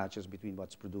mismatches between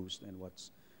what's produced and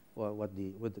what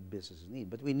the businesses need.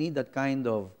 But we need that kind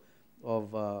of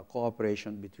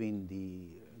cooperation between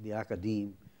the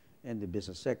academe and the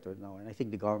business sector now. And I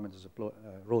think the government has a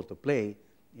role to play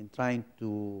in trying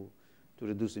to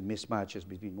reduce the mismatches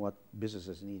between what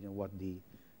businesses need and what the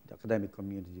academic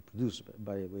community produces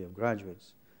by way of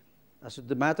graduates. As to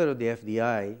the matter of the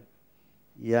FDI,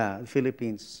 yeah, the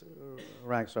Philippines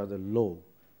ranks rather low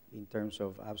in terms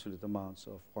of absolute amounts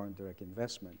of foreign direct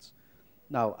investments.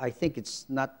 Now, I think it's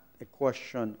not a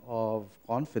question of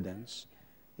confidence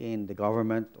in the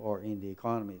government or in the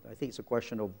economy. I think it's a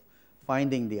question of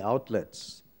finding the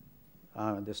outlets.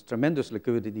 There's tremendous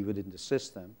liquidity within the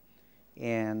system,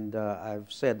 and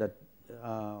I've said that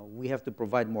we have to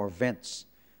provide more vents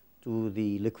to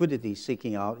the liquidity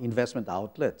seeking out investment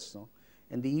outlets. No?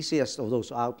 And the easiest of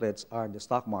those outlets are the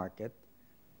stock market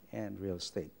and real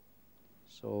estate.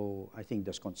 So I think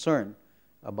there's concern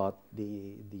about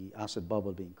the asset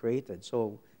bubble being created.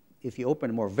 So if you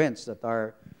open more vents that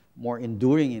are more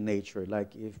enduring in nature,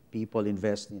 like if people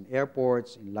invest in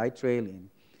airports, in light rail,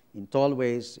 in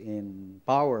tollways, in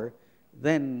power,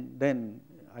 then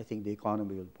I think the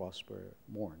economy will prosper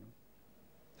more. No?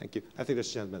 Thank you. I think there's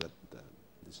a gentleman at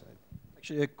this side.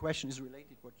 Actually, a question is related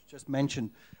to what you just mentioned.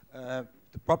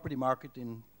 The property market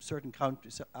in certain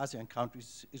countries, ASEAN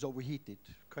countries, is overheated.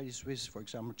 Credit Suisse, for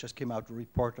example, just came out with a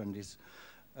report on this.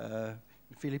 In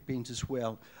the Philippines as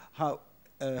well.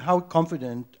 How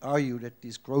confident are you that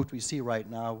this growth we see right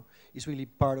now is really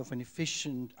part of an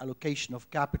efficient allocation of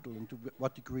capital, and to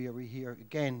what degree are we here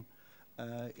again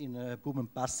in a boom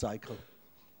and bust cycle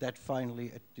that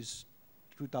finally at this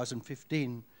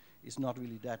 2015 is not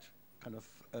really that kind of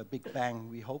a big bang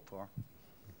we hope for?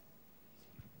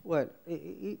 Well,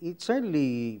 it's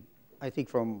certainly, I think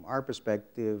from our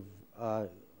perspective,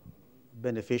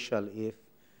 beneficial if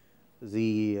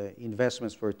the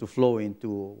investments were to flow into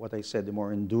what I said, the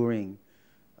more enduring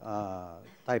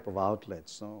type of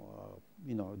outlets. So,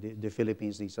 you know, the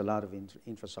Philippines needs a lot of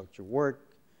infrastructure work,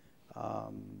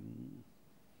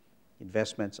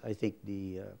 investments. I think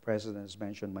the President has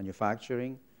mentioned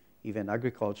manufacturing, even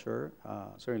agriculture,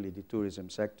 certainly the tourism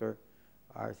sector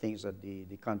are things that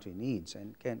the country needs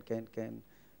and can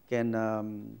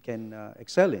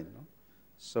excel in. No?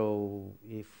 So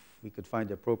if we could find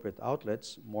the appropriate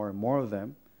outlets, more and more of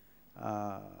them,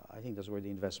 I think that's where the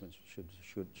investments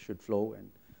should flow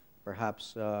and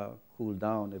perhaps cool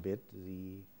down a bit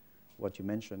what you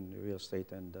mentioned, the real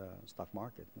estate and stock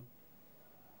market. No?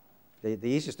 The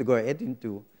easiest to go ahead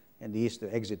into and the easiest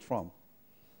to exit from,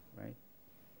 right?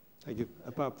 Thank you.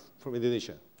 Apart from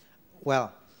Indonesia.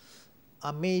 Well,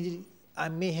 I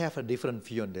may have a different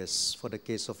view on this for the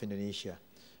case of Indonesia,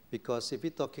 because if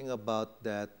we're talking about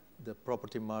that the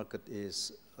property market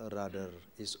is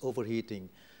overheating,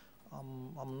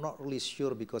 I'm not really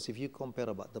sure, because if you compare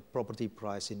about the property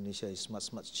price in Indonesia is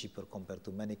much cheaper compared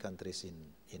to many countries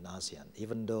in ASEAN.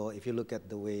 Even though if you look at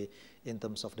the way in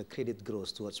terms of the credit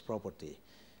growth towards property,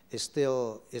 it's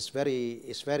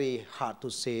very hard to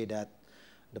say that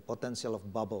the potential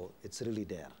of bubble it's really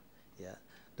there. Yeah.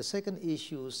 The second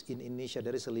issue is in Indonesia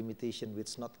there is a limitation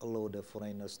which not allow the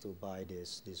foreigners to buy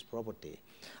this property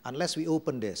unless we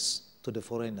open this. to the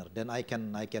foreigner, then I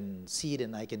can see it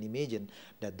and I can imagine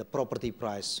that the property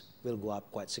price will go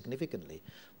up quite significantly.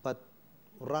 But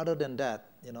rather than that,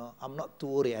 I'm not too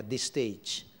worried at this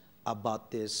stage about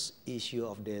this issue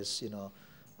of this,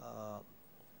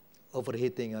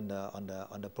 overheating on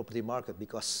the property market,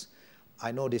 because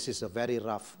I know this is a very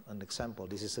rough example.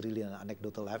 This is really an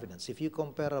anecdotal evidence. If you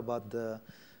compare about the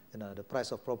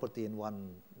price of property in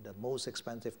the most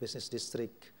expensive business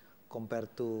district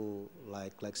compared to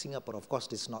like Singapore, of course,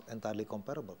 it's not entirely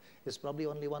comparable. It's probably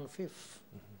only 1/5,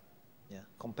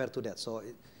 compared to that. So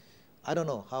I don't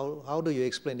know, how do you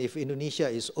explain if Indonesia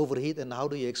is overheat, and how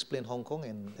do you explain Hong Kong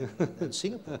and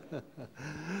Singapore?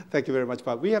 Thank you very much,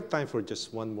 Bob. We have time for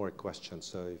just one more question.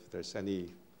 So if there's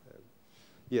any,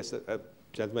 yes, a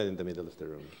gentleman in the middle of the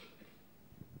room.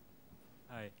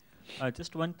 Hi.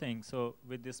 Just one thing. So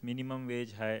with this minimum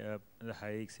wage the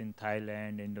hikes in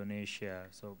Thailand, Indonesia,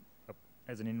 so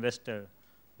as an investor,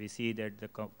 we see that the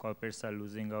corporates are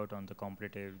losing out on the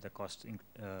competitive, the cost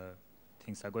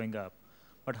things are going up.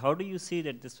 But how do you see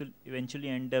that this will eventually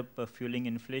end up fueling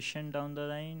inflation down the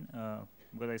line?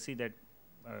 Because I see that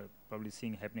probably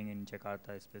happening in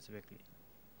Jakarta specifically.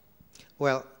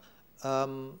 Well,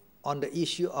 on the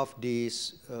issue of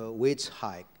this wage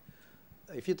hike,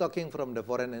 if you're talking from the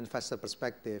foreign investor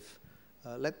perspective,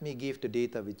 let me give the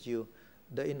data with you.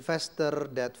 The investor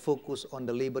that focus on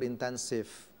the labor intensive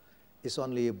is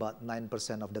only about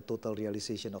 9% of the total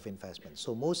realization of investment.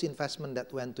 So most investment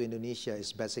that went to Indonesia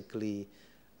is basically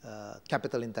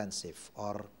capital intensive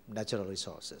or natural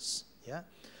resources. Yeah,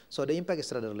 so the impact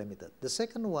is rather limited. The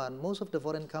second one, most of the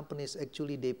foreign companies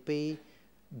actually they pay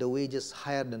the wages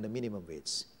higher than the minimum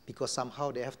wage because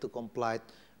somehow they have to comply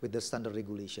with the standard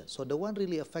regulation. So the one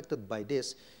really affected by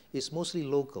this is mostly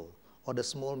local or the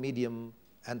small medium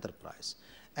enterprise.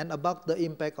 And about the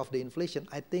impact of the inflation,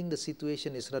 I think the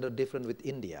situation is rather different with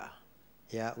India.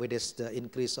 Yeah, with this the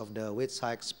increase of the wage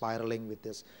hike spiraling with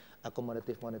this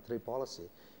accommodative monetary policy.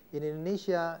 In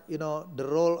Indonesia, the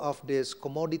role of these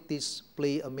commodities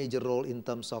play a major role in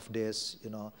terms of this,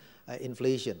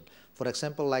 inflation. For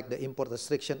example, like the import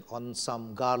restriction on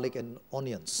some garlic and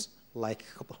onions, like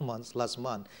a couple of months, last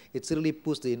month, it's really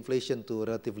pushed the inflation to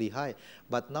relatively high.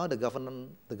 But now the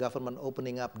government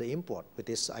opening up the import, with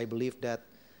this, I believe that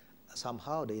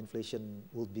somehow the inflation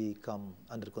will become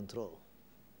under control.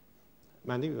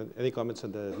 Manny, any comments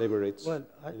on the labor rates? Well,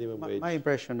 my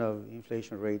impression of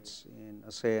inflation rates in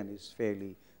ASEAN is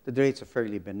the rates are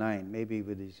fairly benign, maybe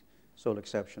with the sole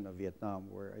exception of Vietnam,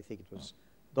 where I think it was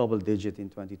double digit in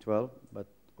 2012,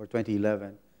 or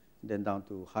 2011, then down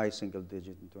to high single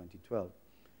digit in 2012.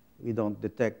 We don't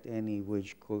detect any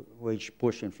wage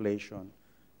push inflation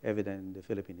evident in the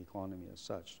Philippine economy as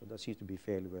such, so that seems to be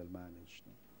fairly well managed.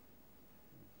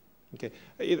 Okay.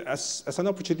 As an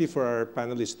opportunity for our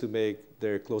panelists to make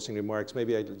their closing remarks,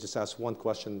 maybe I'll just ask one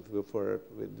question for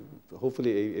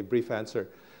hopefully a brief answer.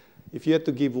 If you had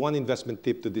to give one investment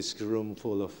tip to this room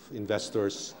full of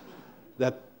investors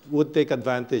that would take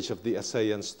advantage of the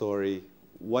ASEAN story,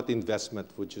 what investment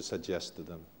would you suggest to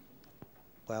them?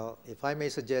 Well, if I may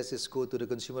suggest, is go to the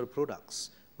consumer products.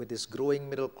 With this growing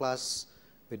middle class,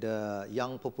 with the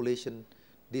young population,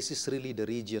 this is really the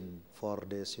region for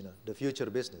this, the future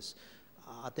business.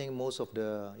 I think most of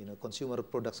the, consumer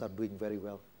products are doing very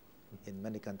well in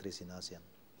many countries in ASEAN,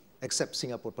 except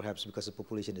Singapore, perhaps, because the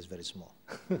population is very small.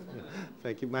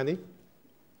 Thank you, Manny.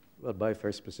 Well, by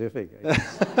First Pacific.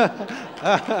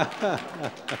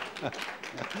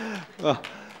 Well,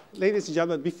 ladies and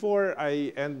gentlemen, before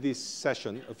I end this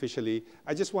session officially,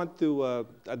 I just want to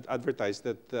advertise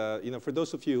that, for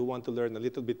those of you who want to learn a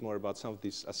little bit more about some of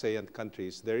these ASEAN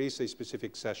countries, there is a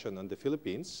specific session on the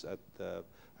Philippines at,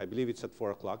 I believe it's at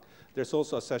 4 o'clock. There's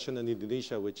also a session on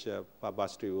Indonesia, which Pa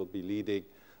Bastri will be leading.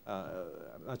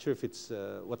 I'm not sure if it's,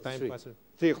 what time, Pastor?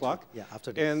 3 o'clock? Yeah,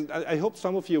 after this. And I hope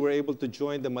some of you were able to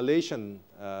join the Malaysian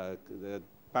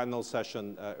panel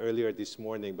session earlier this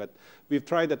morning, but we've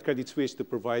tried at Credit Suisse to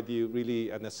provide you really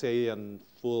an ASEAN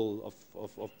full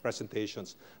of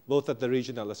presentations, both at the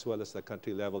regional as well as the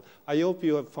country level. I hope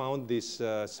you have found this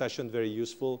session very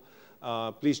useful.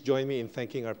 Please join me in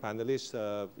thanking our panelists,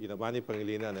 Manny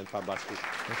Pangilinan and Pa Bastri.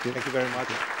 Thank you. Thank you very much.